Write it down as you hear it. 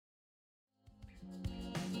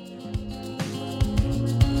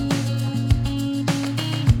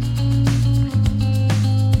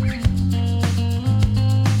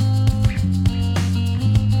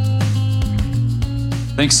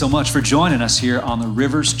Thanks so much for joining us here on the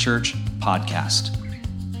Rivers Church podcast.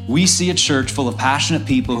 We see a church full of passionate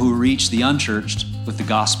people who reach the unchurched with the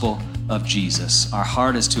gospel of Jesus. Our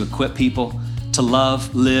heart is to equip people to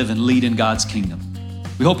love, live, and lead in God's kingdom.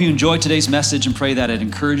 We hope you enjoyed today's message and pray that it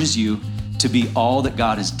encourages you to be all that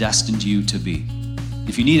God has destined you to be.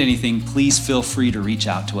 If you need anything, please feel free to reach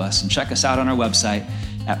out to us and check us out on our website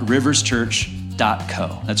at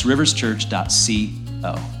riverschurch.co. That's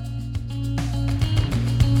riverschurch.co.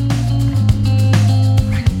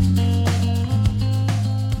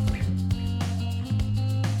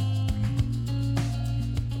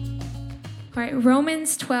 All right,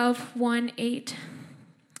 Romans 12:1-8.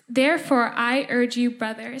 Therefore, I urge you,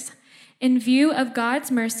 brothers, in view of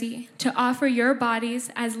God's mercy, to offer your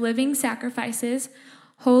bodies as living sacrifices,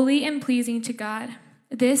 holy and pleasing to God.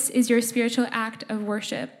 This is your spiritual act of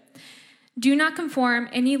worship. Do not conform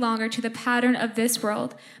any longer to the pattern of this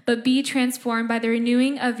world, but be transformed by the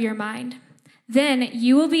renewing of your mind. Then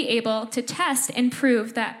you will be able to test and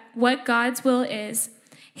prove that what God's will is,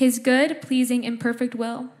 his good, pleasing, and perfect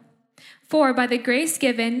will. For by the grace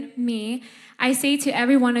given me, I say to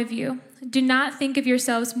every one of you, do not think of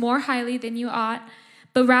yourselves more highly than you ought,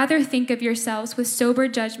 but rather think of yourselves with sober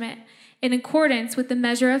judgment, in accordance with the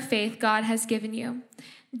measure of faith God has given you.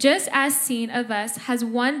 Just as seen of us has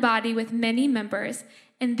one body with many members,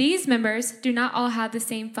 and these members do not all have the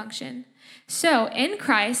same function. So in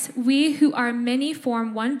Christ, we who are many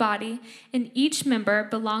form one body, and each member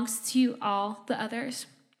belongs to all the others.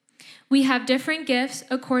 We have different gifts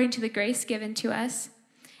according to the grace given to us.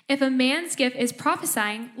 If a man's gift is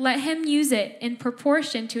prophesying, let him use it in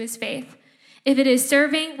proportion to his faith. If it is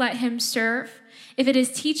serving, let him serve. If it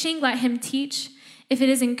is teaching, let him teach. If it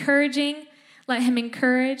is encouraging, let him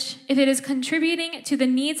encourage. If it is contributing to the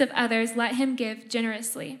needs of others, let him give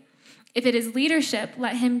generously. If it is leadership,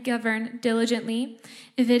 let him govern diligently.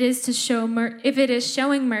 If it is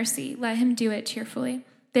showing mercy, let him do it cheerfully.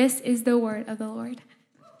 This is the word of the Lord.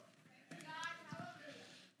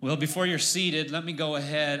 Well, before you're seated, let me go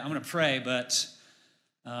ahead. I'm going to pray, but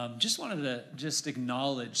just wanted to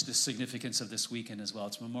acknowledge the significance of this weekend as well.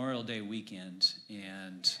 It's Memorial Day weekend,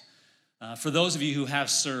 and for those of you who have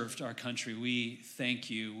served our country, we thank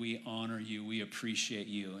you, we honor you, we appreciate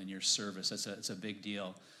you and your service. It's a big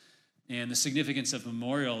deal. And the significance of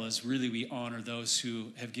Memorial is really we honor those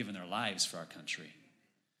who have given their lives for our country.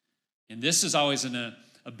 And this is always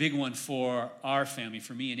a big one for our family,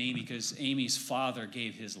 for me and Amy, because Amy's father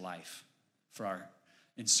gave his life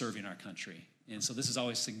in serving our country. And so this is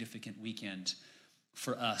always a significant weekend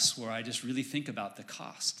for us where I just really think about the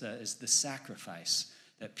cost, is the sacrifice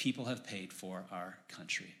that people have paid for our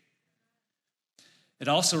country. It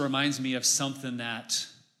also reminds me of something that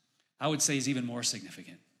I would say is even more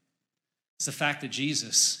significant. It's the fact that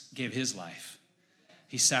Jesus gave his life.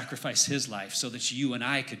 He sacrificed his life so that you and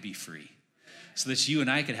I could be free, so that you and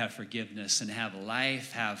I could have forgiveness and have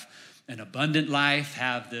life, have an abundant life,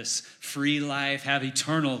 have this free life, have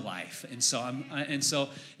eternal life. And so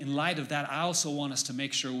in light of that, I also want us to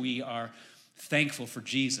make sure we are thankful for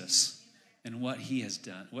Jesus and what he has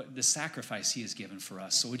done, what the sacrifice he has given for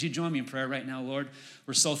us. So would you join me in prayer right now, Lord?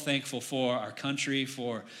 We're so thankful for our country,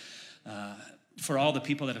 for all the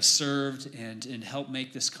people that have served and helped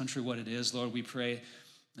make this country what it is. Lord, we pray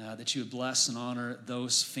that you would bless and honor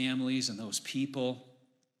those families and those people.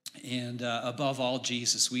 And above all,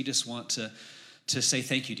 Jesus, we just want to say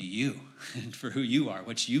thank you to you and for who you are,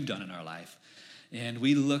 what you've done in our life. And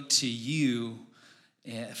we look to you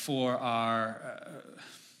for our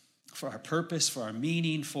purpose, for our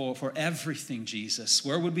meaning, for everything, Jesus.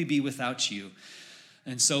 Where would we be without you?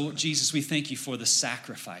 And so, Jesus, we thank you for the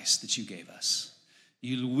sacrifice that you gave us.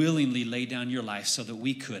 You willingly laid down your life so that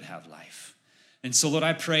we could have life. And so, Lord,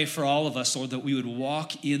 I pray for all of us, Lord, that we would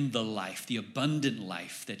walk in the life, the abundant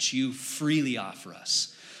life that you freely offer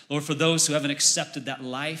us. Lord, for those who haven't accepted that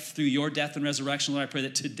life through your death and resurrection, Lord, I pray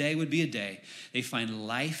that today would be a day they find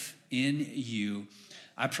life in you.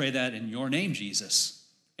 I pray that in your name, Jesus.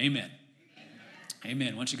 Amen.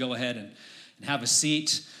 Amen. Why don't you go ahead and have a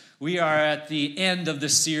seat. We are at the end of the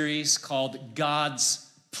series called God's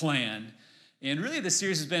Plan. And really, the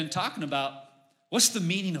series has been talking about what's the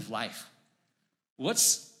meaning of life?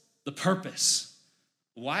 What's the purpose?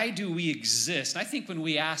 Why do we exist? And I think when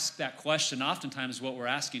we ask that question, oftentimes what we're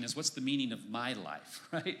asking is, what's the meaning of my life,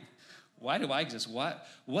 right? Why do I exist?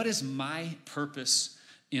 What is my purpose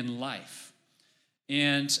in life?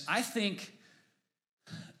 And I think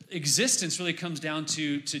existence really comes down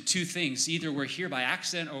to two things. Either we're here by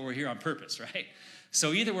accident or we're here on purpose, right?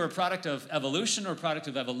 So either we're a product of evolution or a product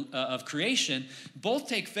of creation. Both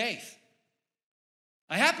take faith.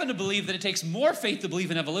 I happen to believe that it takes more faith to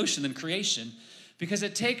believe in evolution than creation, because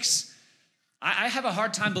I have a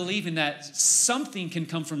hard time believing that something can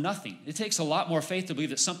come from nothing. It takes a lot more faith to believe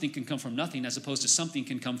that something can come from nothing as opposed to something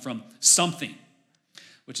can come from something,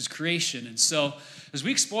 which is creation. And so as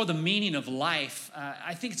we explore the meaning of life,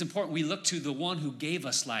 I think it's important we look to the one who gave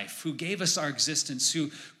us life, who gave us our existence,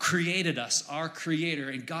 who created us, our creator.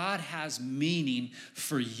 And God has meaning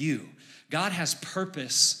for you. God has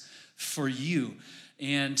purpose for you.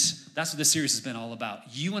 And that's what this series has been all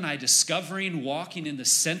about. You and I discovering, walking in the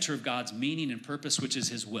center of God's meaning and purpose, which is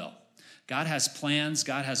his will. God has plans.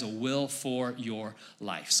 God has a will for your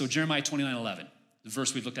life. So Jeremiah 29:11, the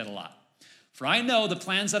verse we've looked at a lot. For I know the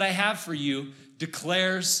plans that I have for you,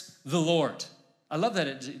 declares the Lord. I love that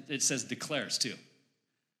it says declares too.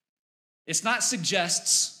 It's not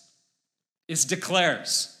suggests, it's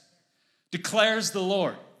declares. Declares the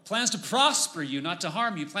Lord. Plans to prosper you, not to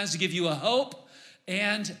harm you. Plans to give you a hope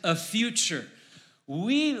and a future.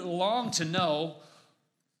 We long to know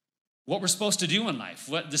what we're supposed to do in life,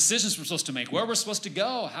 what decisions we're supposed to make, where we're supposed to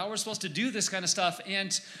go, how we're supposed to do this kind of stuff.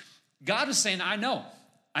 And God is saying, I know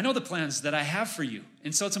the plans that I have for you.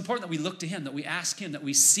 And so it's important that we look to him, that we ask him, that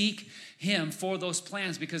we seek him for those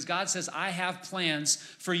plans, because God says, I have plans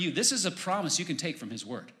for you. This is a promise you can take from his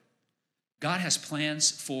word. God has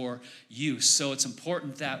plans for you. So it's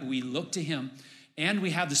important that we look to him and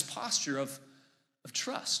we have this posture of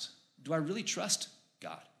trust. Do I really trust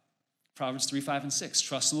God? Proverbs 3:5-6,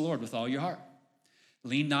 trust in the Lord with all your heart.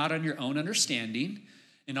 Lean not on your own understanding.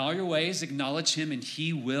 In all your ways, acknowledge him, and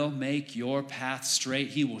he will make your path straight.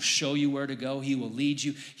 He will show you where to go. He will lead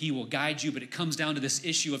you. He will guide you. But it comes down to this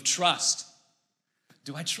issue of trust.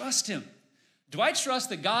 Do I trust him? Do I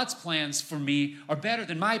trust that God's plans for me are better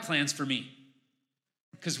than my plans for me?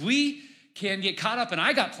 Because we can get caught up in,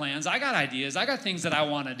 I got plans, I got ideas, I got things that I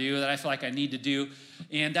want to do, that I feel like I need to do.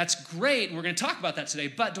 And that's great, and we're going to talk about that today.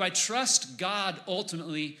 But do I trust God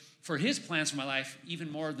ultimately for his plans for my life even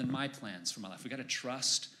more than my plans for my life? We got to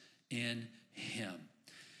trust in him.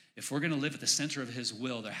 If we're going to live at the center of his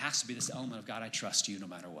will, there has to be this element of, God, I trust you no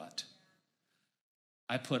matter what.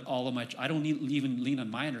 I don't even lean on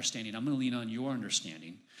my understanding. I'm going to lean on your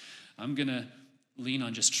understanding. I'm going to lean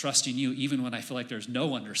on just trusting you even when I feel like there's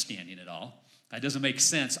no understanding at all. That doesn't make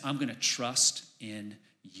sense. I'm going to trust in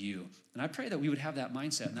you. And I pray that we would have that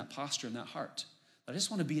mindset and that posture and that heart. I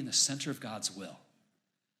just want to be in the center of God's will,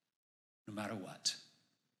 no matter what.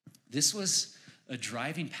 This was a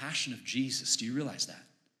driving passion of Jesus. Do you realize that?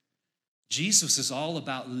 Jesus is all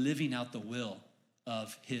about living out the will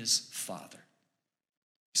of his Father.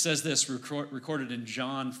 He says this, recorded in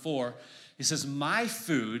John 4. He says, my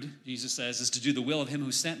food, Jesus says, is to do the will of him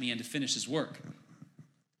who sent me and to finish his work.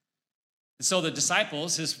 And so the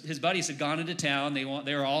disciples, his buddies had gone into town. They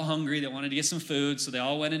were all hungry. They wanted to get some food, so they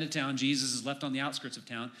all went into town. Jesus is left on the outskirts of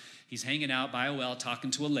town. He's hanging out by a well,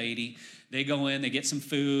 talking to a lady. They go in, they get some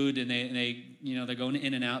food, and they're going to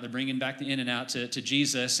In-N-Out. They're bringing back the In-N-Out to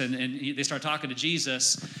Jesus, and they start talking to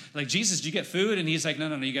Jesus. Like, Jesus, did you get food? And he's like,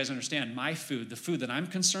 no, you guys understand. My food, the food that I'm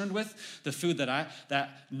concerned with, the food that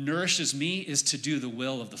nourishes me is to do the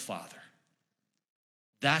will of the Father.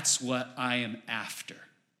 That's what I am after.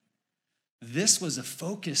 This was a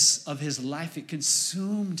focus of his life. It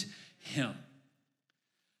consumed him.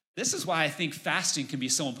 This is why I think fasting can be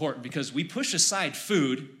so important, because we push aside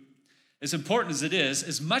food, as important as it is,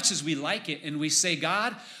 as much as we like it, and we say,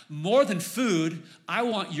 God, more than food, I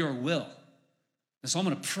want your will. And so I'm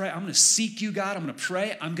going to pray. I'm going to seek you, God. I'm going to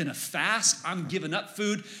pray. I'm going to fast. I'm giving up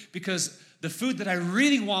food, because the food that I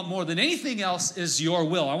really want more than anything else is your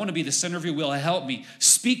will. I want to be the center of your will. Help me.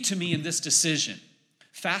 Speak to me in this decision.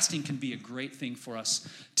 Fasting can be a great thing for us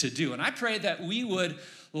to do. And I pray that we would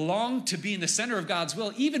long to be in the center of God's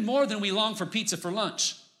will even more than we long for pizza for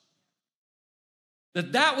lunch.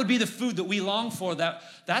 That would be the food that we long for.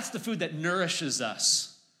 That's the food that nourishes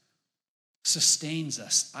us, sustains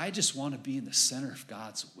us. I just want to be in the center of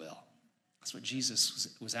God's will. That's what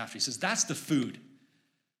Jesus was after. He says, that's the food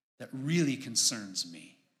that really concerns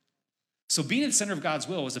me. So being in the center of God's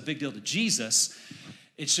will was a big deal to Jesus.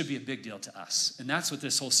 It should be a big deal to us. And that's what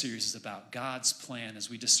this whole series is about, God's plan, as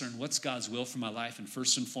we discern what's God's will for my life. And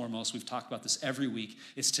first and foremost, we've talked about this every week,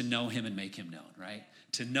 is to know him and make him known, right?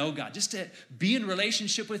 To know God, just to be in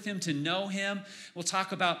relationship with him, to know him. We'll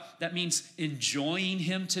talk about, that means enjoying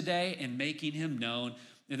him today and making him known.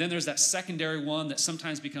 And then there's that secondary one that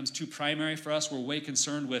sometimes becomes too primary for us. We're way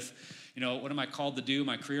concerned with, what am I called to do,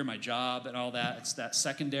 my career, my job, and all that. It's that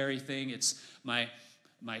secondary thing. It's my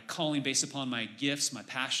calling based upon my gifts, my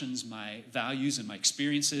passions, my values, and my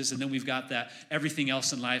experiences. And then we've got that everything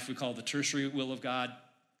else in life we call the tertiary will of God.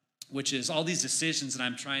 which is all these decisions that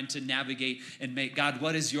I'm trying to navigate and make. God,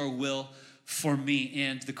 what is your will for me?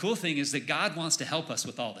 And the cool thing is that God wants to help us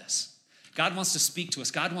with all this. God wants to speak to us.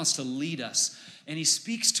 God wants to lead us. And he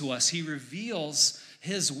speaks to us. He reveals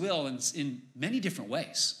his will in many different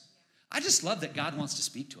ways. I just love that God wants to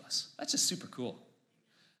speak to us. That's just super cool.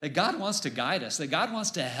 That God wants to guide us. That God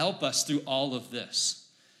wants to help us through all of this.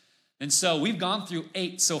 And so we've gone through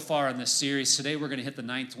 8 so far in this series. Today we're going to hit the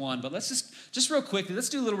 9th one. But let's just real quickly, let's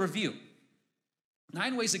do a little review.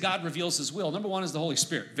 9 ways that God reveals his will. Number 1 is the Holy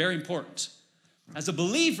Spirit. Very important. As a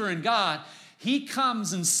believer in God, he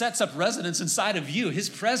comes and sets up residence inside of you. His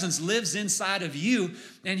presence lives inside of you,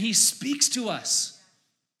 and he speaks to us.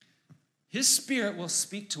 His Spirit will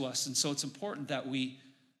speak to us, and so it's important that we,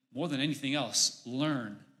 more than anything else,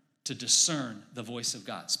 learn to discern the voice of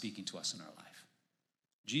God speaking to us in our life.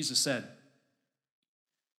 Jesus said,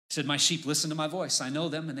 my sheep listen to my voice. I know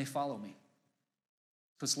them, and they follow me.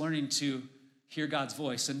 So it's learning to hear God's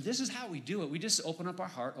voice, and this is how we do it. We just open up our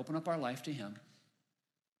heart, open up our life to him.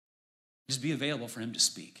 Just be available for him to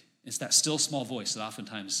speak. It's that still small voice that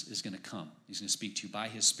oftentimes is going to come. He's going to speak to you by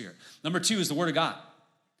his Spirit. Number 2 is the Word of God.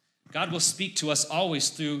 God will speak to us always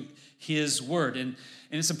through his Word. And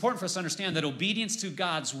it's important for us to understand that obedience to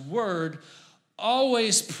God's Word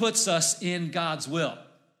always puts us in God's will.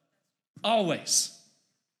 Always.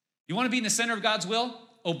 You want to be in the center of God's will?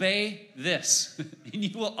 Obey this. And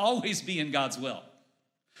you will always be in God's will.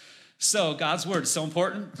 So God's Word is so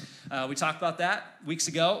important. We talked about that weeks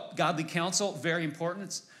ago. Godly counsel, very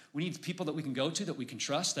important. We need people that we can go to, that we can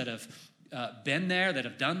trust, that have been there, that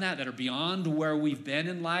have done that are beyond where we've been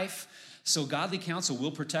in life. So godly counsel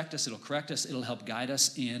will protect us. It'll correct us. It'll help guide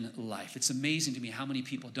us in life. It's amazing to me how many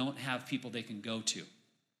people don't have people they can go to. And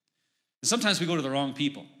sometimes we go to the wrong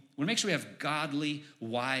people. We want to make sure we have godly,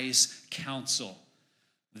 wise counsel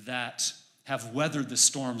that have weathered the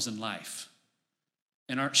storms in life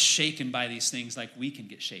and aren't shaken by these things like we can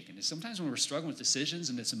get shaken. And sometimes when we're struggling with decisions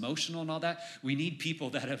and it's emotional and all that, we need people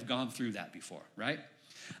that have gone through that before, right?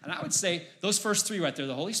 And I would say those first 3 right there,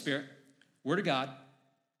 the Holy Spirit, Word of God,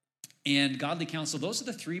 and godly counsel, those are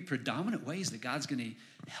the 3 predominant ways that God's going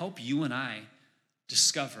to help you and I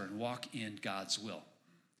discover and walk in God's will.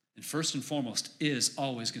 And first and foremost is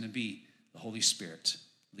always going to be the Holy Spirit,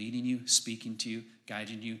 leading you, speaking to you,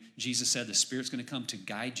 guiding you. Jesus said the Spirit's going to come to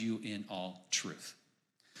guide you in all truth.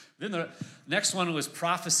 Then the next one was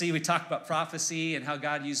prophecy. We talked about prophecy and how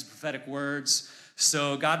God uses prophetic words.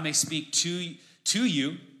 So God may speak to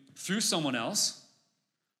you through someone else,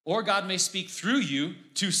 or God may speak through you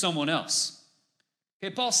to someone else.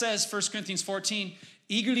 Okay, Paul says, 1 Corinthians 14,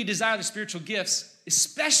 eagerly desire the spiritual gifts,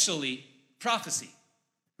 especially prophecy.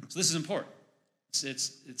 So this is important.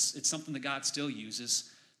 It's something that God still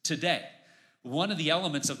uses today. One of the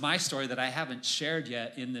elements of my story that I haven't shared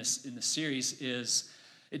yet in this series is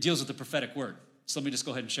it deals with the prophetic word. So let me just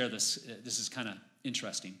go ahead and share this. This is kind of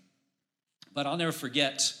interesting. But I'll never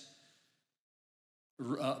forget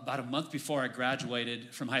about a month before I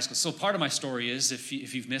graduated from high school. So part of my story is, if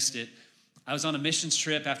you've missed it, I was on a missions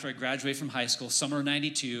trip after I graduated from high school, summer of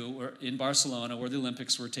 92, in Barcelona, where the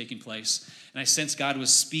Olympics were taking place. And I sensed God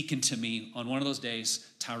was speaking to me on one of those days,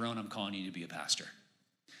 Tyrone, I'm calling you to be a pastor.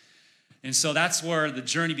 And so that's where the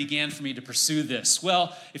journey began for me to pursue this.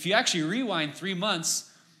 Well, if you actually rewind 3 months,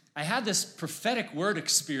 I had this prophetic word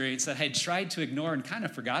experience that I had tried to ignore and kind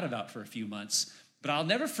of forgot about for a few months. But I'll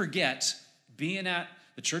never forget being at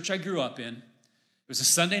the church I grew up in. It was a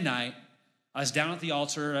Sunday night. I was down at the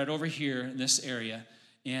altar right over here in this area,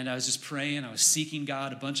 and I was just praying. I was seeking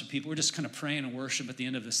God. A bunch of people were just kind of praying and worship at the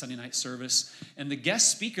end of the Sunday night service. And the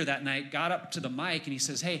guest speaker that night got up to the mic, and he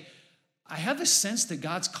says, hey, I have a sense that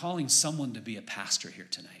God's calling someone to be a pastor here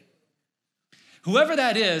tonight. Whoever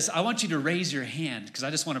that is, I want you to raise your hand because I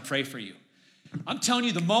just want to pray for you. I'm telling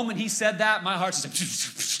you, the moment he said that, my heart's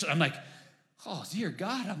just, I'm like, oh, dear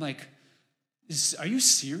God. I'm like, are you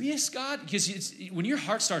serious, God? Because when your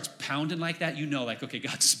heart starts pounding like that, you know, like, okay,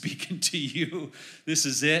 God's speaking to you. This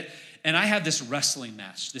is it. And I have this wrestling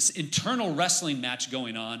match, this internal wrestling match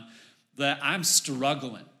going on that I'm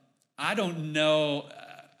struggling. I don't know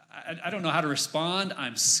how to respond.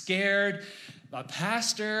 I'm scared. A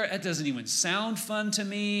pastor, it doesn't even sound fun to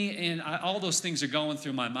me. And all those things are going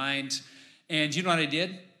through my mind. And you know what I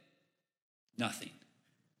did? Nothing.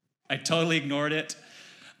 I totally ignored it.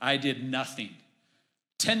 I did nothing.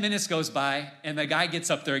 10 minutes goes by, and the guy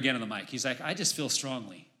gets up there again on the mic. He's like, I just feel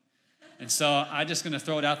strongly. And so I'm just going to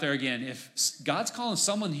throw it out there again. If God's calling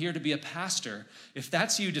someone here to be a pastor, if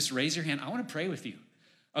that's you, just raise your hand. I want to pray with you.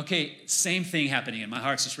 Okay, same thing happening, and my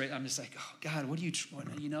heart's just I'm just like, oh, God, what,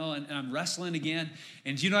 and I'm wrestling again.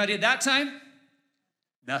 And do you know what I did that time?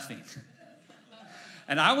 Nothing.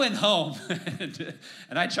 And I went home,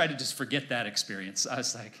 and I tried to just forget that experience. I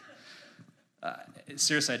was like,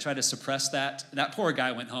 seriously, I tried to suppress that. That poor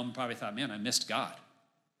guy went home and probably thought, man, I missed God.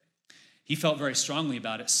 He felt very strongly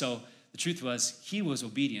about it. So the truth was, he was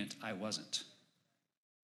obedient, I wasn't.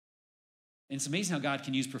 And it's amazing how God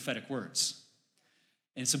can use prophetic words.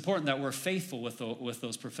 And it's important that we're faithful with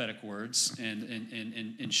those prophetic words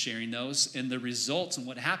and sharing those. And the results and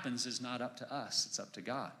what happens is not up to us, it's up to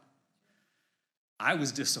God. I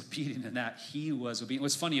was disobedient in that. He was obedient.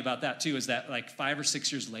 What's funny about that, too, is that like 5 or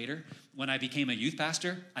 6 years later, when I became a youth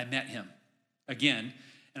pastor, I met him again.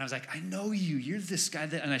 And I was like, I know you. You're this guy.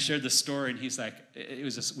 And I shared this story, and he's like,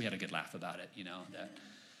 we had a good laugh about it, you know.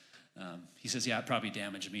 He says, yeah, it probably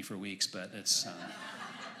damaged me for weeks, but it's,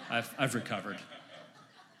 I've recovered.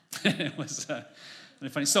 It was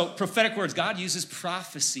really funny. So prophetic words. God uses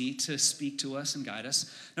prophecy to speak to us and guide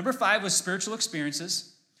us. Number 5 was spiritual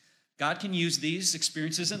experiences. God can use these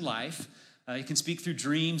experiences in life. He can speak through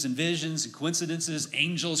dreams and visions and coincidences,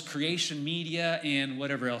 angels, creation, media, and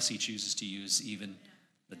whatever else he chooses to use, even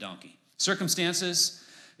the donkey. Circumstances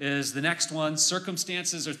is the next one.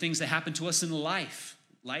 Circumstances are things that happen to us in life.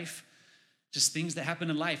 Life, just things that happen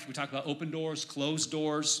in life. We talk about open doors, closed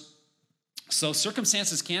doors. So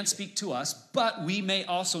circumstances can speak to us, but we may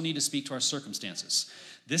also need to speak to our circumstances.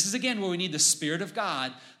 This is, again, where we need the Spirit of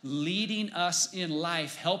God leading us in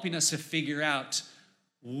life, helping us to figure out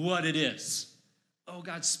what it is. Oh,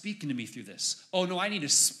 God's speaking to me through this. Oh, no, I need to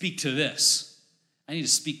speak to this. I need to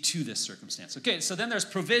speak to this circumstance. Okay, so then there's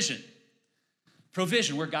provision.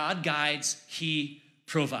 Provision, where God guides, he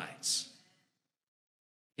provides.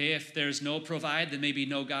 Okay, if there's no provide, then maybe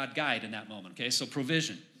no God guide in that moment. Okay, so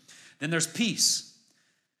provision. Then there's peace.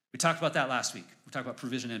 We talked about that last week. We talked about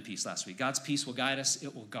provision and peace last week. God's peace will guide us.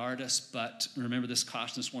 It will guard us. But remember this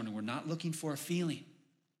caution this morning. We're not looking for a feeling.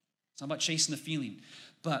 It's not about chasing the feeling.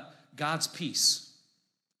 But God's peace,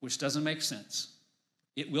 which doesn't make sense,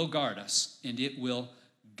 it will guard us and it will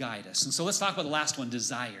guide us. And so let's talk about the last one,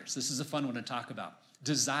 desires. This is a fun one to talk about.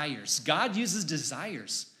 Desires. God uses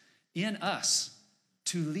desires in us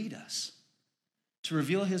to lead us, to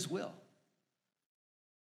reveal his will.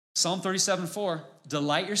 Psalm 37:4,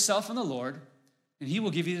 delight yourself in the Lord, and he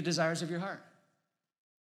will give you the desires of your heart.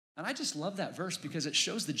 And I just love that verse because it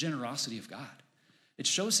shows the generosity of God. It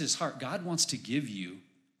shows his heart. God wants to give you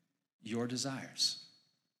your desires.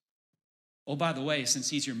 Oh, by the way, since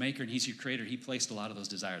he's your maker and he's your creator, he placed a lot of those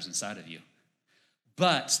desires inside of you.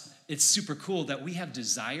 But it's super cool that we have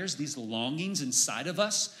desires, these longings inside of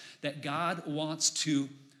us that God wants to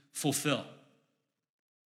fulfill.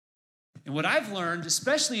 And what I've learned,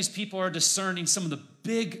 especially as people are discerning some of the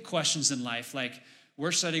big questions in life, like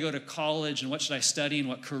where should I go to college and what should I study and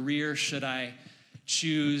what career should I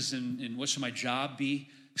choose and what should my job be?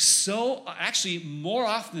 So actually, more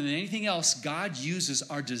often than anything else, God uses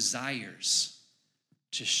our desires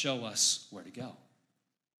to show us where to go.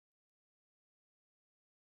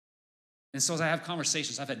 And so as I have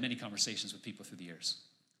conversations, I've had many conversations with people through the years.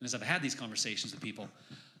 And as I've had these conversations with people,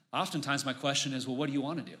 oftentimes my question is, well, what do you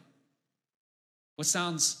want to do? What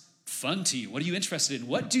sounds fun to you? What are you interested in?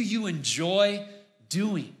 What do you enjoy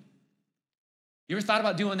doing? You ever thought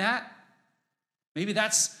about doing that? Maybe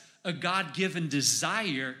that's a God-given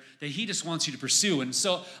desire that he just wants you to pursue. And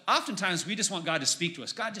so oftentimes we just want God to speak to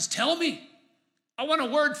us. God, just tell me. I want a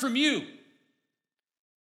word from you.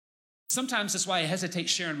 Sometimes that's why I hesitate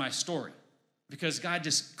sharing my story, because God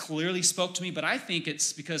just clearly spoke to me, but I think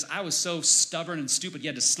it's because I was so stubborn and stupid, he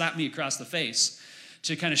had to slap me across the face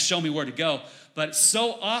to kind of show me where to go. But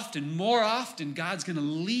so often, more often, God's going to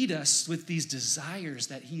lead us with these desires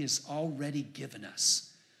that he has already given us.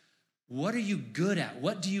 What are you good at?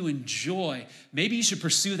 What do you enjoy? Maybe you should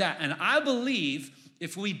pursue that. And I believe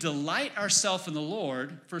if we delight ourselves in the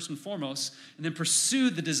Lord, first and foremost, and then pursue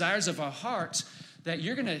the desires of our heart, that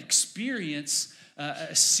you're going to experience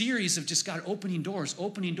a series of just God opening doors,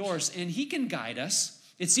 and he can guide us.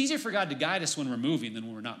 It's easier for God to guide us when we're moving than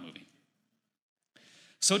when we're not moving.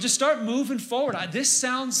 So just start moving forward. This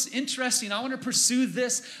sounds interesting. I want to pursue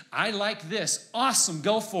this. I like this. Awesome.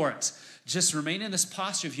 Go for it. Just remain in this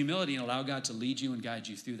posture of humility and allow God to lead you and guide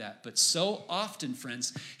you through that. But so often,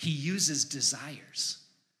 friends, he uses desires.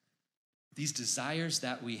 These desires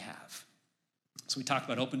that we have. So we talk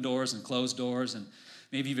about open doors and closed doors, and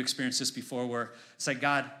maybe you've experienced this before where it's like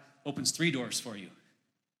God opens 3 doors for you.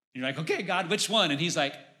 You're like, okay, God, which one? And he's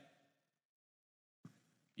like,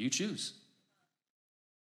 you choose.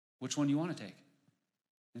 Which one do you want to take?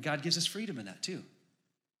 And God gives us freedom in that too.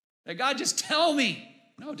 That God, just tell me.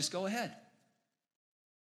 No, just go ahead.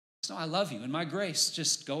 So I love you. In my grace,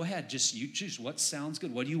 just go ahead. Just you choose what sounds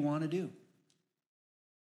good. What do you want to do?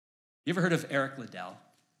 You ever heard of Eric Liddell?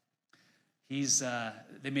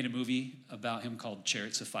 They made a movie about him called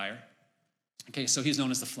Chariots of Fire. Okay, so he's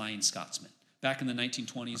known as the Flying Scotsman. Back in the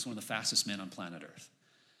 1920s, one of the fastest men on planet Earth.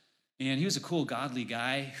 And he was a cool, godly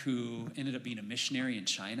guy who ended up being a missionary in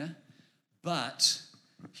China, but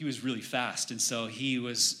he was really fast, and so he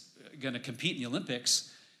was going to compete in the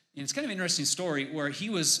Olympics. And it's kind of an interesting story where he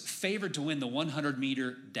was favored to win the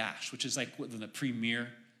 100-meter dash, which is like one of the premier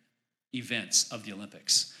events of the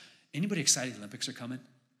Olympics. Anybody excited the Olympics are coming?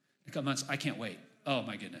 In a couple months, I can't wait. Oh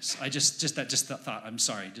my goodness. I just thought, I'm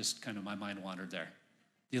sorry, just kind of my mind wandered there.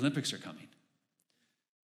 The Olympics are coming.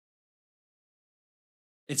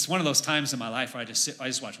 It's one of those times in my life where I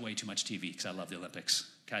just watch way too much TV because I love the Olympics.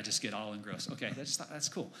 Okay, I just get all engrossed. Okay, that's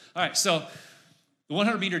cool. All right, so the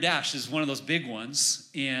 100-meter dash is one of those big ones,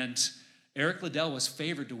 and Eric Liddell was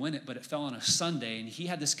favored to win it, but it fell on a Sunday, and he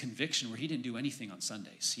had this conviction where he didn't do anything on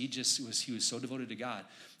Sundays. He was so devoted to God.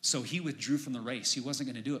 So he withdrew from the race. He wasn't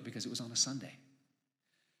going to do it because it was on a Sunday.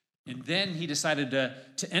 And then he decided to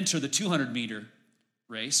enter the 200-meter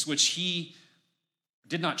race, which he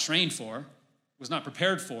did not train for, was not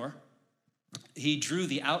prepared for. He drew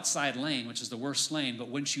the outside lane, which is the worst lane, but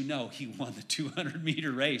wouldn't you know, he won the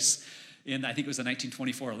 200-meter race in, I think it was the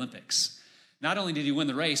 1924 Olympics. Not only did he win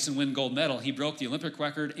the race and win gold medal, he broke the Olympic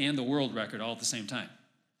record and the world record all at the same time.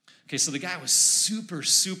 Okay, so the guy was super,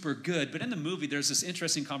 super good, but in the movie, there's this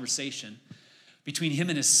interesting conversation between him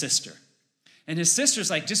and his sister. And his sister's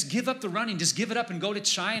like, just give up the running, just give it up and go to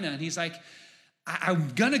China. And he's like, I'm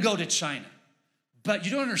gonna go to China. But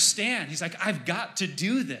you don't understand. He's like, I've got to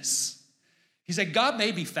do this. He's like, God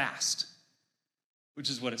made me fast, which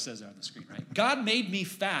is what it says there on the screen, right? God made me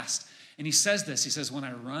fast. And he says this, he says, when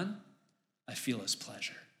I run, I feel his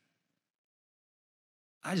pleasure.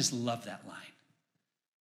 I just love that line.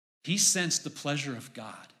 He sensed the pleasure of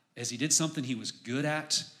God as he did something he was good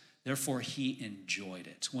at, therefore he enjoyed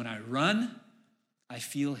it. When I run, I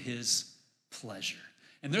feel his pleasure.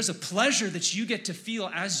 And there's a pleasure that you get to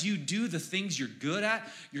feel as you do the things you're good at,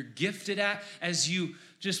 you're gifted at, as you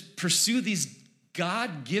just pursue these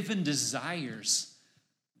God-given desires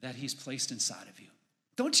that he's placed inside of you.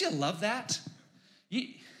 Don't you love that?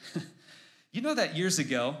 You know that years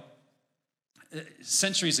ago,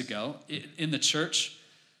 centuries ago, in the church,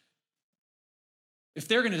 if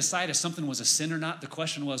they're going to decide if something was a sin or not, the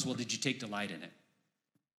question was, well, did you take delight in it?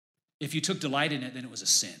 If you took delight in it, then it was a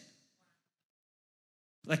sin.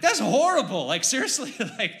 Like, that's horrible. Like, seriously,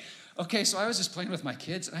 like, okay, so I was just playing with my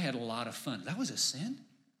kids, and I had a lot of fun. That was a sin?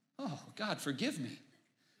 Oh, God, forgive me.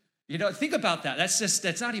 You know, think about that.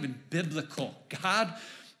 That's not even biblical.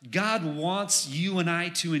 God wants you and I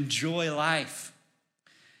to enjoy life.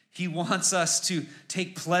 He wants us to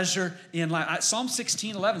take pleasure in life. Psalm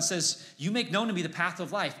 16:11 says, you make known to me the path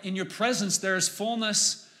of life. In your presence there is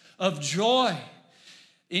fullness of joy.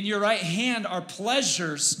 In your right hand are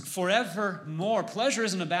pleasures forevermore. Pleasure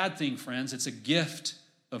isn't a bad thing, friends. It's a gift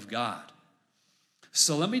of God.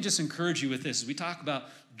 So let me just encourage you with this. As we talk about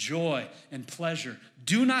joy and pleasure,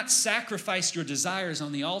 do not sacrifice your desires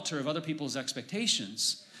on the altar of other people's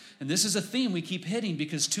expectations. And this is a theme we keep hitting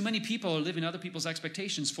because too many people are living other people's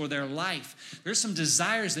expectations for their life. There's some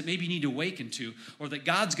desires that maybe you need to awaken to, or that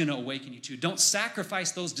God's going to awaken you to. Don't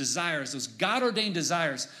sacrifice those desires, those God-ordained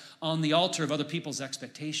desires, on the altar of other people's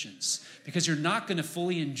expectations, because you're not going to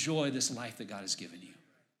fully enjoy this life that God has given you.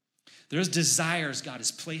 There's desires God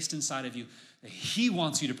has placed inside of you that he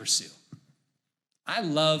wants you to pursue. I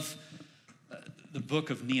love the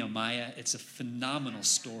book of Nehemiah. It's a phenomenal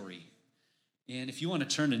story. And if you want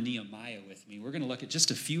to turn to Nehemiah with me, we're going to look at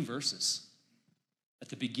just a few verses at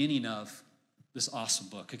the beginning of this awesome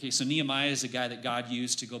book. Okay, so Nehemiah is a guy that God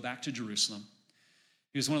used to go back to Jerusalem.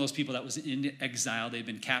 He was one of those people that was in exile. They'd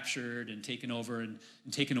been captured and taken over and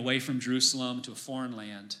taken away from Jerusalem to a foreign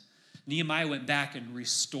land. Nehemiah went back and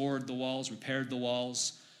restored the walls, repaired the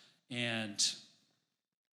walls, and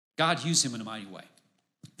God used him in a mighty way.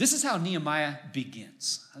 This is how Nehemiah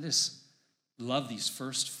begins. I just love these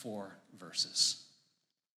first 4 verses.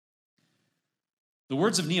 The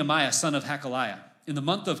words of Nehemiah, son of Hakaliah. In the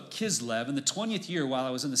month of Kislev, in the 20th year while I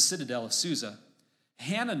was in the citadel of Susa,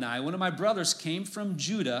 Hanani, one of my brothers, came from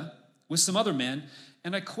Judah with some other men,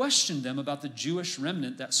 and I questioned them about the Jewish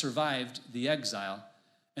remnant that survived the exile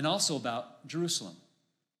and also about Jerusalem.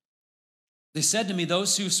 They said to me,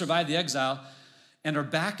 those who survived the exile and are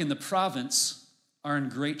back in the province are in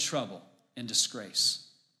great trouble and disgrace.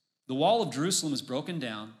 The wall of Jerusalem is broken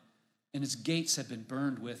down, and its gates have been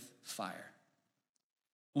burned with fire.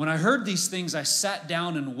 When I heard these things, I sat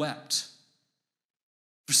down and wept.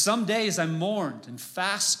 For some days I mourned and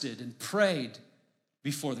fasted and prayed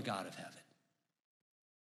before the God of heaven.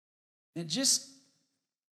 And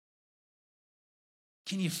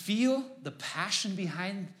can you feel the passion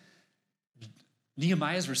behind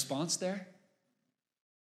Nehemiah's response there?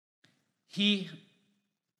 He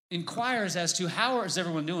inquires as to how is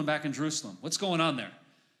everyone doing back in Jerusalem? What's going on there?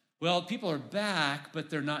 Well, people are back, but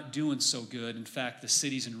they're not doing so good. In fact, the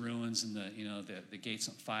city's in ruins and the gate's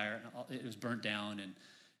on fire. It was burnt down, and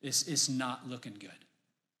it's not looking good.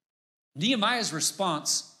 Nehemiah's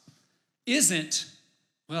response isn't,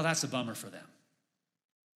 well, that's a bummer for them.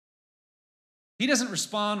 He doesn't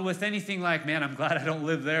respond with anything like, man, I'm glad I don't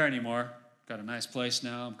live there anymore. Got a nice place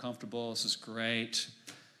now. I'm comfortable. This is great.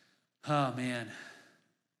 Oh, man.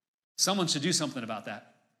 Someone should do something about that.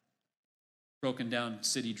 Broken down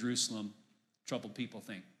city, Jerusalem, troubled people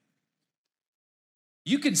thing.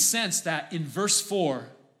 You can sense that in verse 4,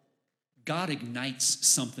 God ignites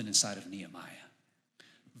something inside of Nehemiah.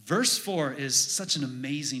 Verse 4 is such an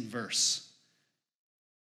amazing verse.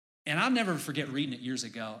 And I'll never forget reading it years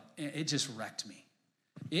ago. It just wrecked me.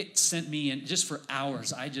 It sent me in, just for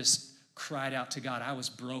hours, I just cried out to God. I was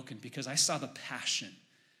broken because I saw the passion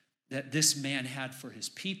that this man had for his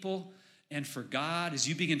people and for God. As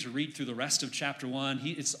you begin to read through the rest of chapter 1,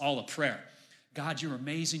 it's all a prayer. God, you're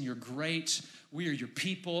amazing. You're great. We are your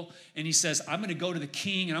people. And he says, I'm going to go to the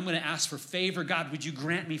king and I'm going to ask for favor. God, would you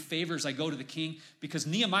grant me favor as I go to the king? Because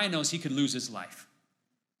Nehemiah knows he could lose his life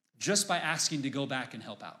just by asking to go back and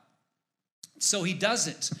help out. So he does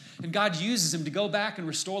it. And God uses him to go back and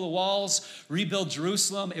restore the walls, rebuild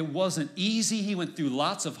Jerusalem. It wasn't easy. He went through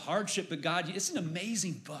lots of hardship, but God, it's an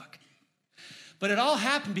amazing book. But it all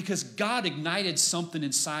happened because God ignited something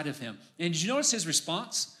inside of him. And did you notice his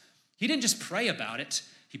response? He didn't just pray about it.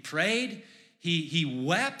 He prayed, he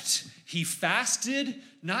wept, he fasted,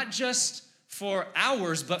 not just for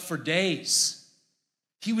hours, but for days.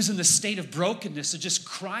 He was in the state of brokenness, of just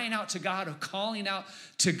crying out to God, of calling out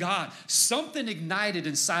to God. Something ignited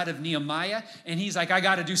inside of Nehemiah, and he's like, I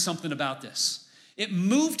got to do something about this. It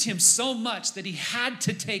moved him so much that he had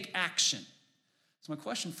to take action. So my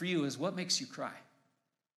question for you is, what makes you cry?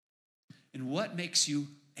 And what makes you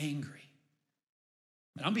angry?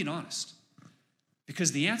 And I'm being honest,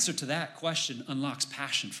 because the answer to that question unlocks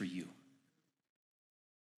passion for you.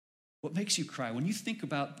 What makes you cry? When you think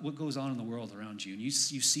about what goes on in the world around you and you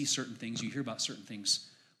see certain things, you hear about certain things,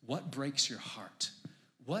 what breaks your heart?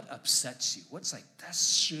 What upsets you? What's like, that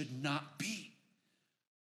should not be?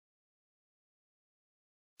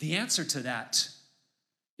 The answer to that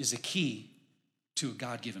is a key to a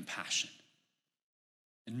God-given passion.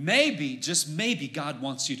 And maybe, just maybe, God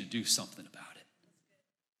wants you to do something about it.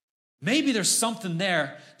 Maybe there's something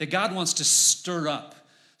there that God wants to stir up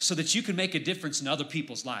so that you can make a difference in other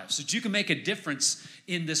people's lives, so that you can make a difference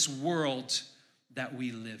in this world that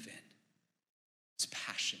we live in. It's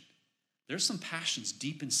passion. There's some passions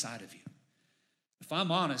deep inside of you. If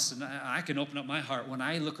I'm honest, and I can open up my heart, when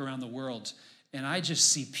I look around the world and I just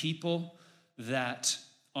see people that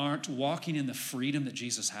aren't walking in the freedom that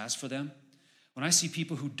Jesus has for them, when I see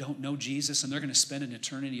people who don't know Jesus and they're going to spend an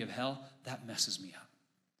eternity of hell, that messes me up.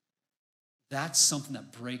 That's something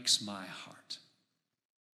that breaks my heart.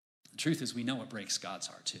 The truth is, we know it breaks God's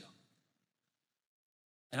heart too.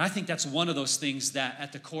 And I think that's one of those things that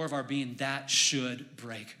at the core of our being, that should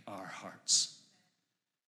break our hearts.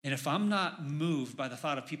 And if I'm not moved by the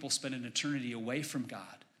thought of people spending eternity away from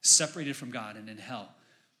God, separated from God and in hell,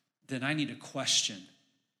 then I need to question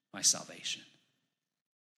my salvation.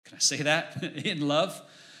 Can I say that in love?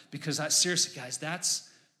 Because seriously, guys, that's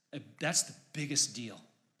the biggest deal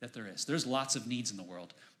that there is. There's lots of needs in the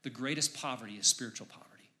world. The greatest poverty is spiritual poverty.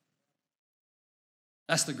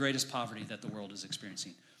 That's the greatest poverty that the world is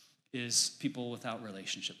experiencing, is people without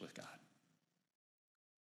relationship with God.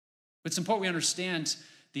 But it's important we understand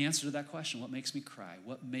the answer to that question. What makes me cry?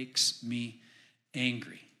 What makes me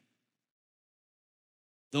angry?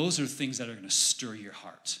 Those are things that are going to stir your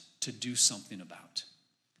heart to do something about.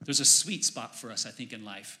 There's a sweet spot for us, I think, in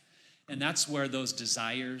life. And that's where those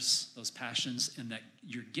desires, those passions, and that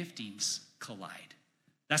your giftings collide.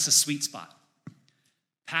 That's a sweet spot.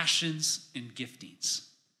 Passions and giftings.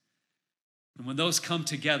 And when those come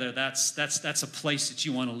together, that's a place that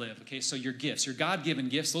you want to live. Okay, so your gifts, your God-given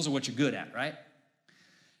gifts, those are what you're good at, right?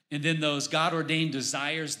 And then those God-ordained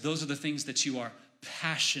desires, those are the things that you are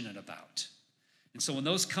passionate about. And so when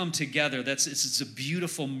those come together, it's a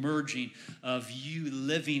beautiful merging of you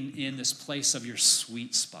living in this place of your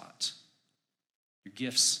sweet spot. Your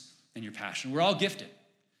gifts and your passion. We're all gifted.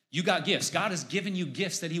 You got gifts. God has given you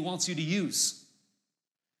gifts that he wants you to use.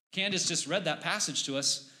 Candace just read that passage to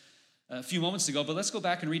us a few moments ago, but let's go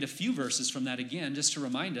back and read a few verses from that again, just to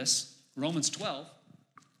remind us. Romans 12,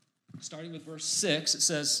 starting with verse 6, it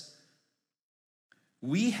says,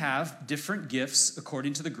 we have different gifts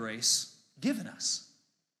according to the grace given us.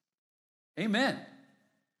 Amen.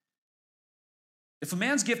 If a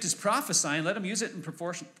man's gift is prophesying, let him use it in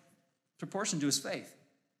proportion to his faith.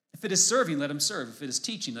 If it is serving, let him serve. If it is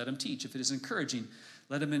teaching, let him teach. If it is encouraging,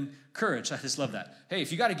 let him encourage. I just love that. Hey,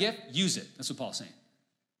 if you got a gift, use it. That's what Paul's saying.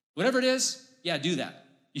 Whatever it is, yeah, do that.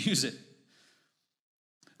 Use it.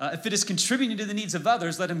 If it is contributing to the needs of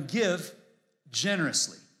others, let him give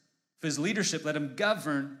generously. If it is leadership, let him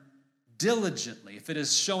govern diligently. If it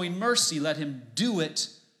is showing mercy, let him do it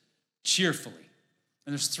cheerfully.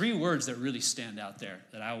 And there's 3 words that really stand out there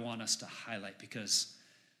that I want us to highlight because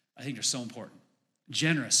I think they're so important.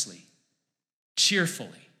 Generously,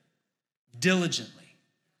 cheerfully, diligently.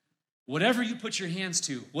 Whatever you put your hands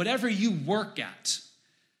to, whatever you work at,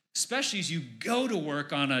 especially as you go to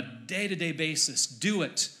work on a day-to-day basis, do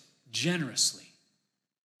it generously,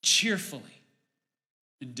 cheerfully,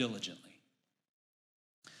 and diligently.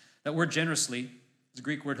 That word generously is the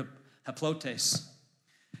Greek word haplotes.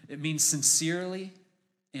 It means sincerely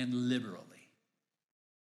and liberally.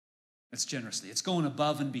 That's generously. It's going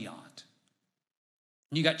above and beyond.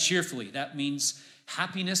 And you got cheerfully. That means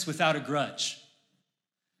happiness without a grudge.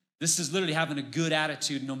 This is literally having a good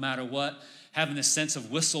attitude no matter what, having a sense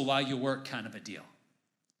of whistle while you work kind of a deal.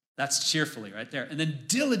 That's cheerfully right there. And then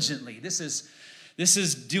diligently. This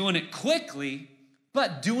is doing it quickly,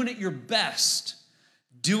 but doing it your best.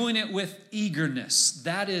 Doing it with eagerness.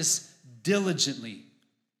 That is diligently.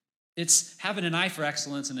 It's having an eye for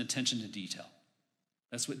excellence and attention to detail.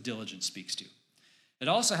 That's what diligence speaks to. It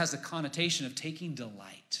also has the connotation of taking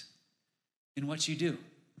delight in what you do.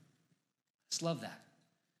 Just love that.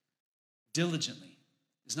 Diligently.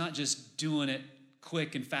 It's not just doing it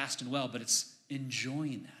quick and fast and well, but it's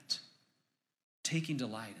enjoying that. Taking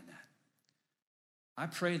delight in that. I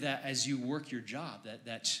pray that as you work your job,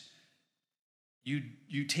 that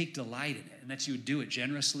you take delight in it and that you would do it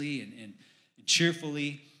generously and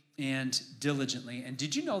cheerfully and diligently. And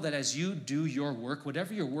did you know that as you do your work,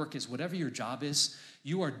 whatever your work is, whatever your job is,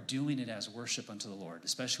 you are doing it as worship unto the Lord,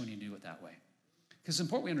 especially when you do it that way. Because it's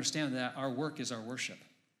important we understand that our work is our worship.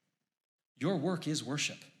 Your work is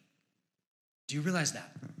worship. Do you realize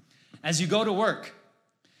that? As you go to work,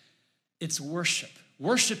 it's worship.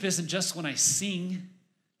 Worship isn't just when I sing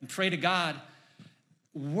and pray to God.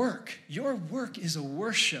 Your work is a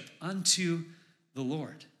worship unto the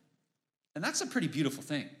Lord. And that's a pretty beautiful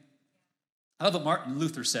thing. I love what Martin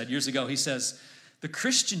Luther said years ago. He says, the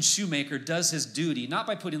Christian shoemaker does his duty not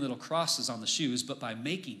by putting little crosses on the shoes, but by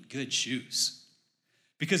making good shoes.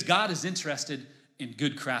 Because God is interested in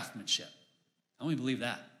good craftsmanship. I only believe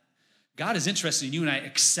that. God is interested in you and I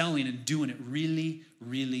excelling and doing it really,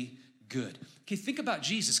 really good. Okay, think about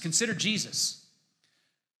Jesus. Consider Jesus.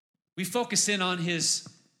 We focus in on his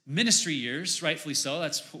ministry years, rightfully so.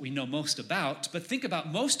 That's what we know most about. But think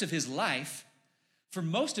about most of his life. For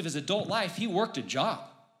most of his adult life, he worked a job.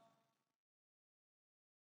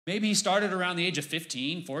 Maybe he started around the age of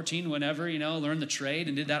 15, 14, whenever, learned the trade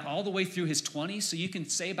and did that all the way through his 20s. So you can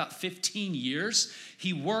say about 15 years,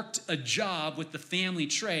 he worked a job with the family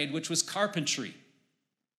trade, which was carpentry.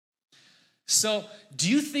 So do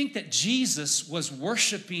you think that Jesus was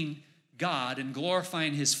worshiping God and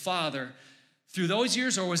glorifying his Father through those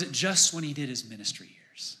years, or was it just when he did his ministry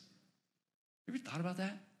years? You ever thought about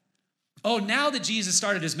that? Oh, now that Jesus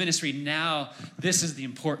started his ministry, now this is the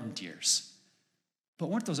important years. But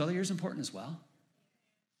weren't those other years important as well?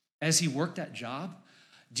 As he worked that job,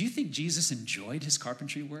 do you think Jesus enjoyed his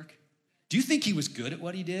carpentry work? Do you think he was good at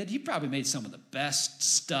what he did? He probably made some of the best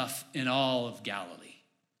stuff in all of Galilee.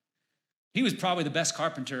 He was probably the best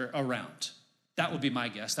carpenter around. That would be my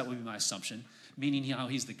guess. That would be my assumption, meaning how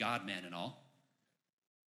he's the God-man and all.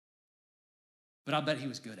 But I'll bet he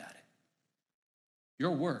was good at it.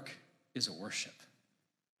 Your work is a worship.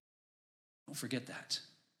 Don't forget that.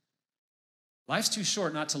 Life's too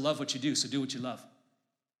short not to love what you do, so do what you love.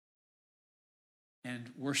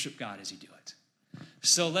 And worship God as you do it.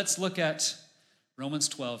 So let's look at Romans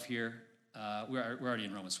 12 here. We're already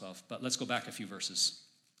in Romans 12, but let's go back a few verses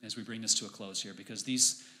as we bring this to a close here, because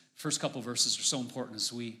these first couple verses are so important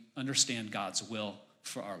as we understand God's will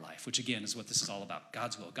for our life, which again is what this is all about.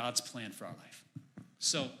 God's will, God's plan for our life.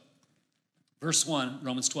 So verse 1,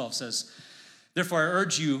 Romans 12 says, therefore I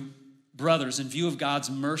urge you, brothers, in view of God's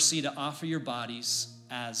mercy, to offer your bodies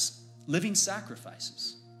as living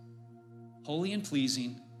sacrifices, holy and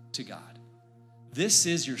pleasing to God. This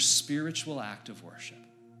is your spiritual act of worship.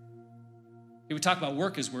 If we talk about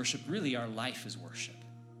work as worship, really our life is worship.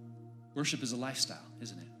 Worship is a lifestyle,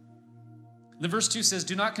 isn't it? And then verse 2 says,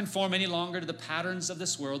 do not conform any longer to the patterns of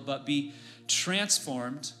this world, but be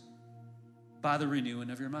transformed by the renewing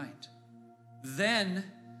of your mind. Then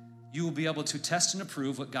you will be able to test and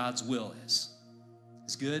approve what God's will is.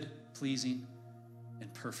 His good, pleasing,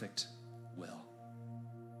 and perfect will.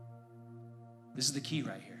 This is the key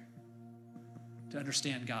right here, to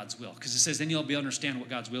understand God's will. Because it says, then you'll be able to understand what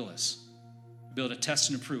God's will is. You'll be able to test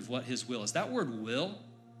and approve what his will is. That word will,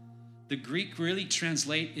 the Greek really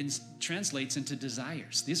translates into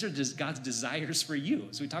desires. These are God's desires for you.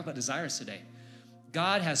 So we talk about desires today.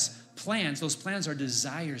 God has plans. Those plans are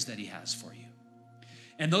desires that he has for you.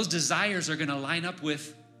 And those desires are going to line up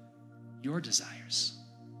with your desires.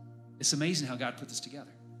 It's amazing how God put this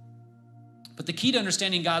together. But the key to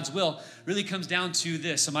understanding God's will really comes down to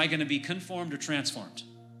this. Am I going to be conformed or transformed?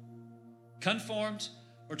 Conformed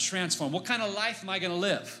or transformed? What kind of life am I going to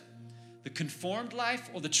live? The conformed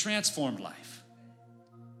life or the transformed life?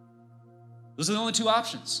 Those are the only two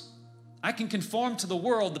options. I can conform to the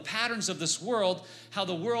world, the patterns of this world, how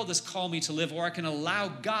the world has called me to live, or I can allow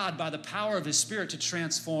God by the power of his Spirit to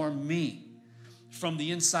transform me from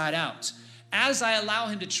the inside out. As I allow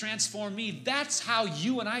him to transform me, that's how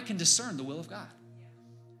you and I can discern the will of God.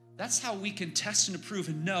 That's how we can test and approve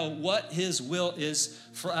and know what his will is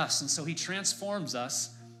for us. And so he transforms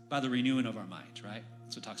us by the renewing of our mind, right?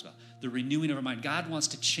 That's what it talks about. The renewing of our mind. God wants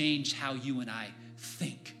to change how you and I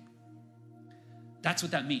think. That's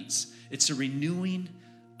what that means. It's a renewing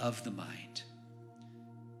of the mind.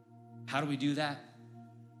 How do we do that?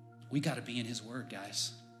 We got to be in his word,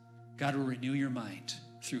 guys. God will renew your mind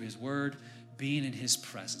through his word, being in his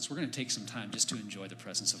presence. We're going to take some time just to enjoy the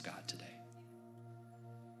presence of God today.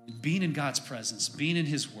 And being in God's presence, being in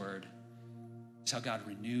his word, is how God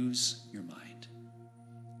renews your mind.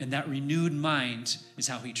 And that renewed mind is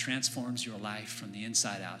how he transforms your life from the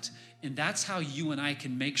inside out. And that's how you and I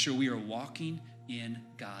can make sure we are walking in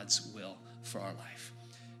God's will for our life.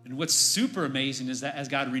 And what's super amazing is that as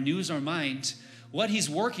God renews our mind, what he's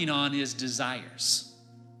working on is desires.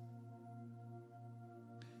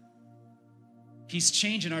 He's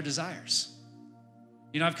changing our desires.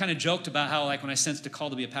 You know, I've kind of joked about how, like, when I sensed a call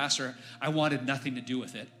to be a pastor, I wanted nothing to do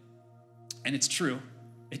with it. And it's true.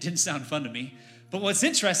 It didn't sound fun to me. But what's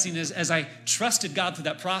interesting is as I trusted God through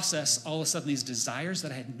that process, all of a sudden these desires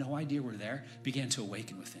that I had no idea were there began to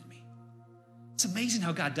awaken within me. It's amazing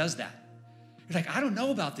how God does that. You're like, I don't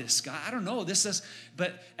know about this, God. I don't know.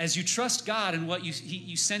 But as you trust God and what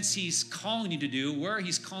you sense he's calling you to do, where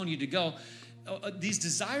he's calling you to go, these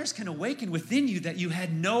desires can awaken within you that you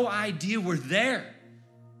had no idea were there.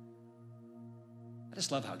 I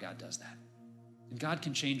just love how God does that. And God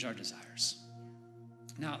can change our desires.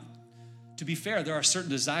 Now, to be fair, there are certain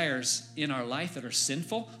desires in our life that are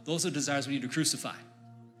sinful. Those are desires we need to crucify.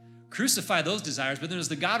 Crucify those desires, but there's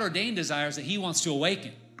the God-ordained desires that he wants to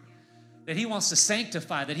awaken, that he wants to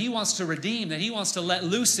sanctify, that he wants to redeem, that he wants to let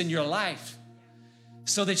loose in your life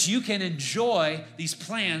so that you can enjoy these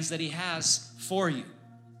plans that he has for you.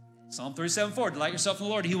 Psalm 37:4, delight yourself in the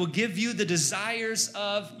Lord. He will give you the desires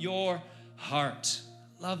of your heart.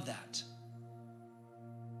 Love that.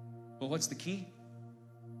 But what's the key?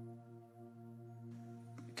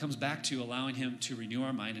 It comes back to allowing him to renew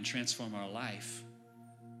our mind and transform our life.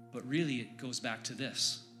 But really, it goes back to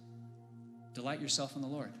this. Delight yourself in the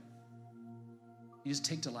Lord. You just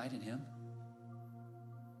take delight in him.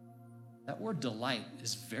 That word delight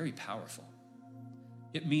is very powerful.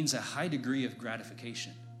 It means a high degree of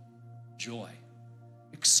gratification, joy,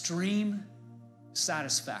 extreme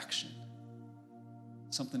satisfaction,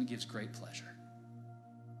 something that gives great pleasure.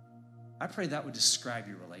 I pray that would describe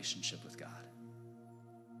your relationship with God.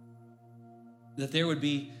 That there would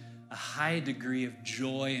be a high degree of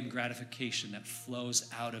joy and gratification that flows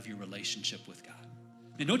out of your relationship with God.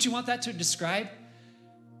 And don't you want that to describe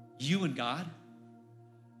you and God?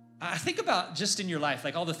 I think about just in your life,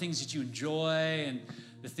 like all the things that you enjoy and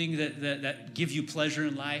the things that give you pleasure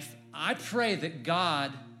in life. I pray that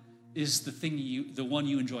God is the one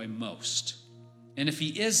you enjoy most. And if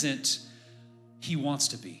he isn't, he wants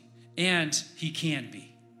to be. And he can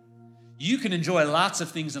be. You can enjoy lots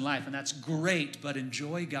of things in life, and that's great, but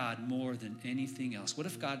enjoy God more than anything else. What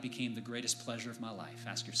if God became the greatest pleasure of my life?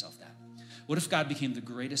 Ask yourself that. What if God became the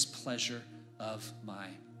greatest pleasure of my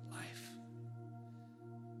life?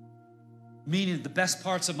 Meaning the best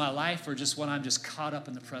parts of my life are just when I'm just caught up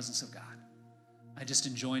in the presence of God. I just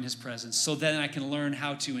enjoy his presence. So then I can learn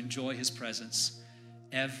how to enjoy his presence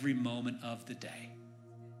every moment of the day.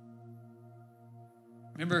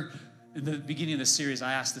 Remember, in the beginning of this series,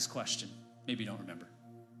 I asked this question. Maybe you don't remember.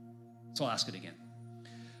 So I'll ask it again.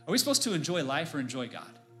 Are we supposed to enjoy life or enjoy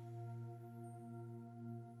God?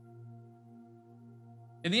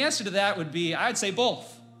 And the answer to that would be, I'd say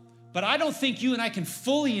both. But I don't think you and I can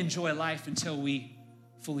fully enjoy life until we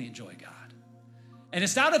fully enjoy God. And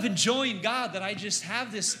it's out of enjoying God that I just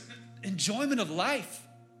have this enjoyment of life.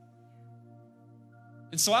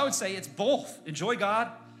 And so I would say it's both. Enjoy God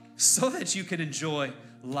so that you can enjoy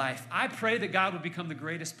life. I pray that God would become the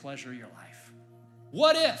greatest pleasure of your life.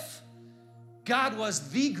 What if God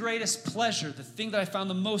was the greatest pleasure, the thing that I found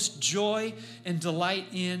the most joy and delight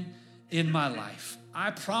in my life?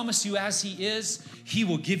 I promise you, as He is, He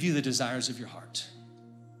will give you the desires of your heart.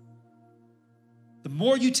 The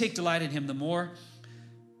more you take delight in Him, the more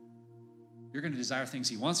you're going to desire things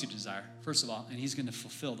He wants you to desire, first of all, and He's going to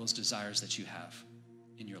fulfill those desires that you have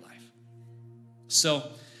in your life. So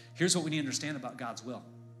here's what we need to understand about God's will.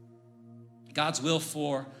 God's will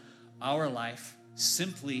for our life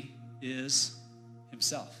simply is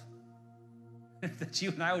Himself. That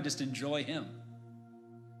you and I would just enjoy Him.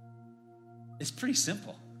 It's pretty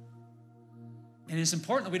simple. And it's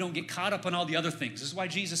important that we don't get caught up on all the other things. This is why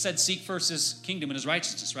Jesus said, seek first His kingdom and His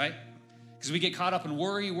righteousness, right? Because we get caught up in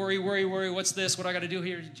worry. What's this? What do I got to do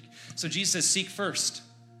here? So Jesus says, seek first.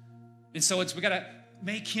 And so we got to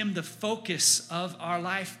make Him the focus of our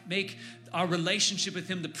life, make our relationship with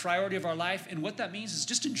Him the priority of our life. And what that means is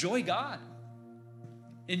just enjoy God.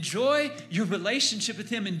 Enjoy your relationship with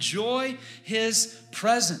Him. Enjoy His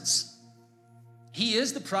presence. He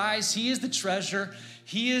is the prize. He is the treasure.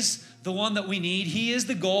 He is the one that we need. He is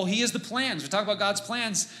the goal. He is the plans. We talk about God's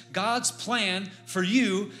plans. God's plan for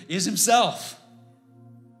you is Himself.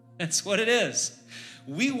 That's what it is.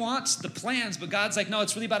 We want the plans, but God's like, no,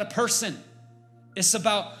 it's really about a person. It's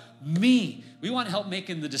about me. We want help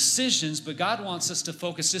making the decisions, but God wants us to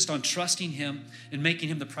focus just on trusting Him and making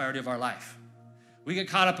Him the priority of our life. We get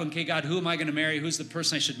caught up on, okay, God, who am I going to marry? Who's the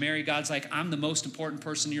person I should marry? God's like, I'm the most important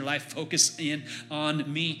person in your life. Focus in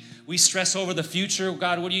on me. We stress over the future.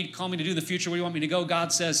 God, what do you call me to do in the future? Where do you want me to go?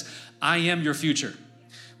 God says, I am your future.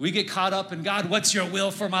 We get caught up in, God, what's your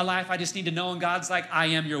will for my life? I just need to know. And God's like, I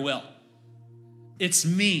am your will. It's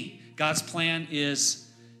me. God's plan is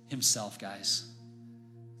Himself, guys.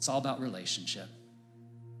 It's all about relationship.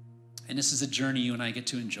 And this is a journey you and I get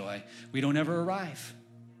to enjoy. We don't ever arrive.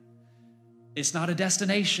 It's not a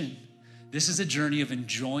destination. This is a journey of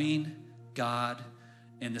enjoying God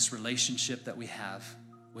and this relationship that we have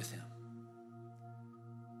with Him.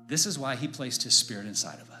 This is why He placed His Spirit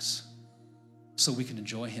inside of us, so we can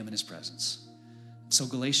enjoy Him in His presence. So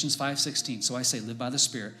Galatians 5:16, so I say, live by the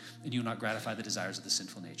Spirit, and you will not gratify the desires of the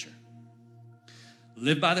sinful nature.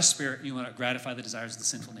 Live by the Spirit, and you will not gratify the desires of the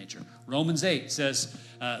sinful nature. Romans 8 says,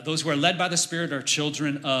 those who are led by the Spirit are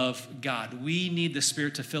children of God. We need the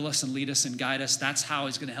Spirit to fill us and lead us and guide us. That's how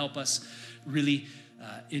He's going to help us really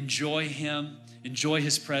enjoy Him, enjoy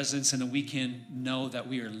His presence, and that we can know that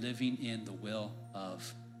we are living in the will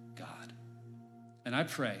of God. And I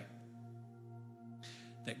pray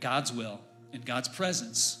that God's will and God's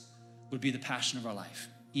presence would be the passion of our life,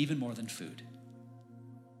 even more than food,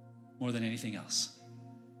 more than anything else.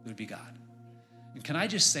 It would be God. And can I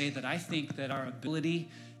just say that I think that our ability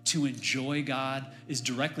to enjoy God is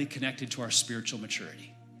directly connected to our spiritual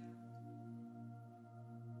maturity.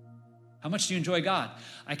 How much do you enjoy God?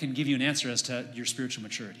 I can give you an answer as to your spiritual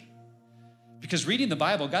maturity. Because reading the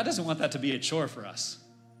Bible, God doesn't want that to be a chore for us.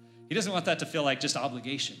 He doesn't want that to feel like just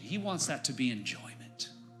obligation. He wants that to be enjoyment.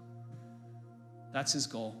 That's His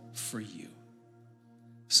goal for you.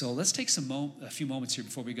 So let's take a few moments here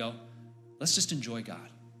before we go. Let's just enjoy God.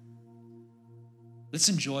 Let's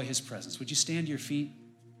enjoy His presence. Would you stand to your feet?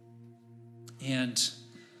 And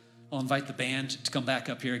I'll invite the band to come back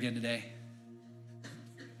up here again today.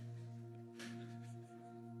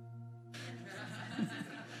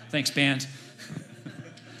 Thanks, band.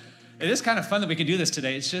 It is kind of fun that we can do this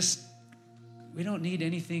today. It's just, we don't need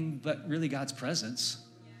anything but really God's presence.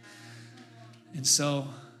 And so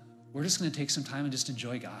we're just going to take some time and just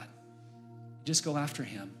enjoy God. Just go after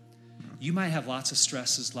Him. You might have lots of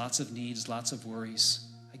stresses, lots of needs, lots of worries.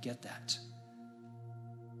 I get that.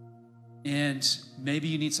 And maybe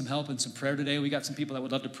you need some help and some prayer today. We got some people that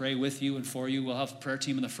would love to pray with you and for you. We'll have a prayer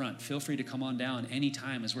team in the front. Feel free to come on down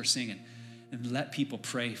anytime as we're singing and let people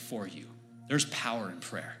pray for you. There's power in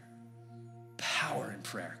prayer. Power in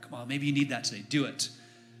prayer. Come on, maybe you need that today. Do it.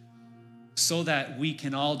 So that we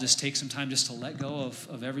can all just take some time just to let go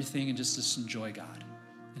of everything and just enjoy God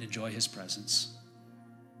and enjoy His presence.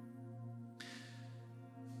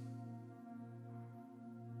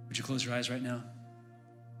 Would you close your eyes right now?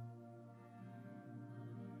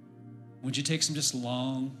 Would you take some just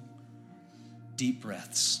long, deep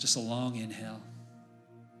breaths, just a long inhale,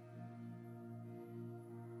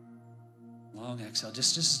 Long exhale.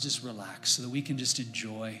 Just relax so that we can just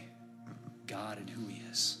enjoy God and who he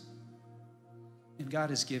is. And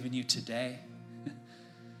God has given you today.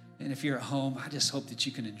 And if you're at home, I just hope that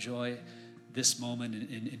you can enjoy this moment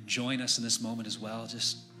and join us in this moment as well.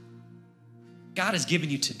 Just, God has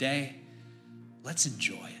given you today. Let's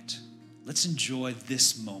enjoy it. Let's enjoy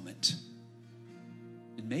this moment.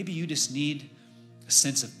 And maybe you just need a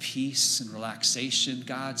sense of peace and relaxation.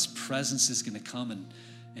 God's presence is going to come and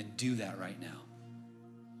do that right now.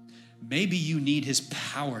 Maybe you need his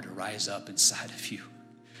power to rise up inside of you.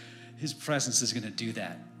 His presence is going to do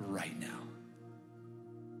that right now.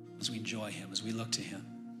 As we enjoy him, as we look to him.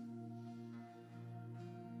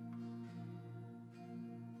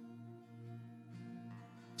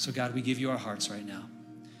 So God, we give you our hearts right now.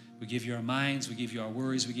 We give you our minds, we give you our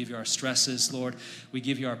worries, we give you our stresses, Lord. We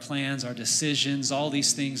give you our plans, our decisions, all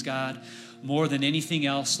these things, God. More than anything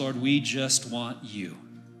else, Lord, we just want you.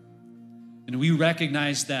 And we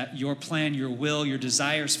recognize that your plan, your will, your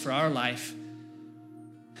desires for our life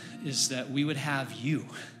is that we would have you.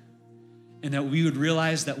 And that we would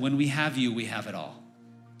realize that when we have you, we have it all.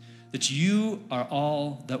 That you are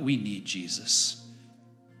all that we need, Jesus.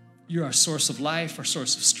 You're our source of life, our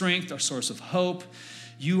source of strength, our source of hope.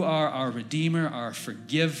 You are our Redeemer, our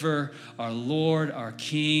Forgiver, our Lord, our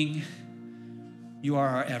King. You are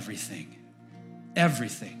our everything.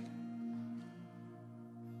 Everything.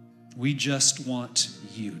 We just want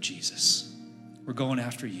you, Jesus. We're going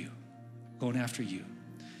after you. Going after you.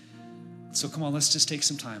 So come on, let's just take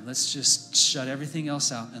some time. Let's just shut everything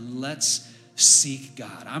else out and let's seek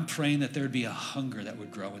God. I'm praying that there would be a hunger that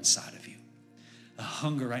would grow inside of you. A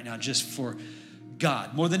hunger right now just for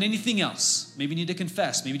God more than anything else. Maybe you need to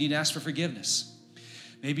confess. Maybe you need to ask for forgiveness.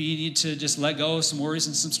 Maybe you need to just let go of some worries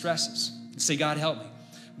and some stresses and say, God, help me.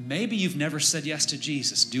 Maybe you've never said yes to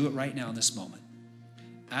Jesus. Do it right now in this moment.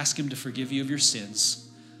 Ask him to forgive you of your sins.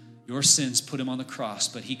 Your sins put him on the cross,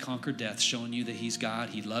 but he conquered death, showing you that he's God.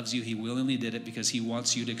 He loves you. He willingly did it because he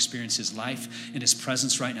wants you to experience his life and his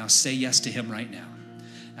presence right now. Say yes to him right now.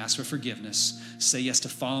 Ask for forgiveness. Say yes to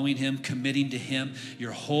following him, committing to him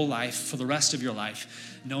your whole life for the rest of your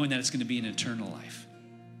life, knowing that it's going to be an eternal life.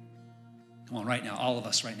 Come on, right now, all of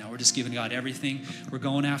us right now, we're just giving God everything. We're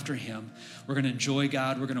going after him. We're going to enjoy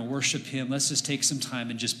God. We're going to worship him. Let's just take some time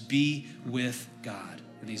and just be with God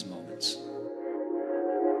in these moments.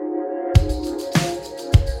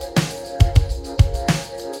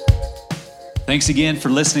 Thanks again for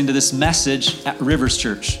listening to this message at Rivers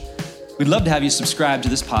Church. We'd love to have you subscribe to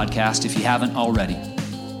this podcast if you haven't already.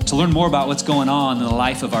 To learn more about what's going on in the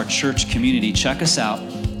life of our church community, check us out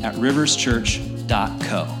at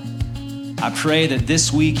riverschurch.co. I pray that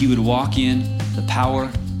this week you would walk in the power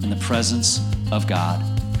and the presence of God.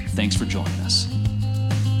 Thanks for joining us.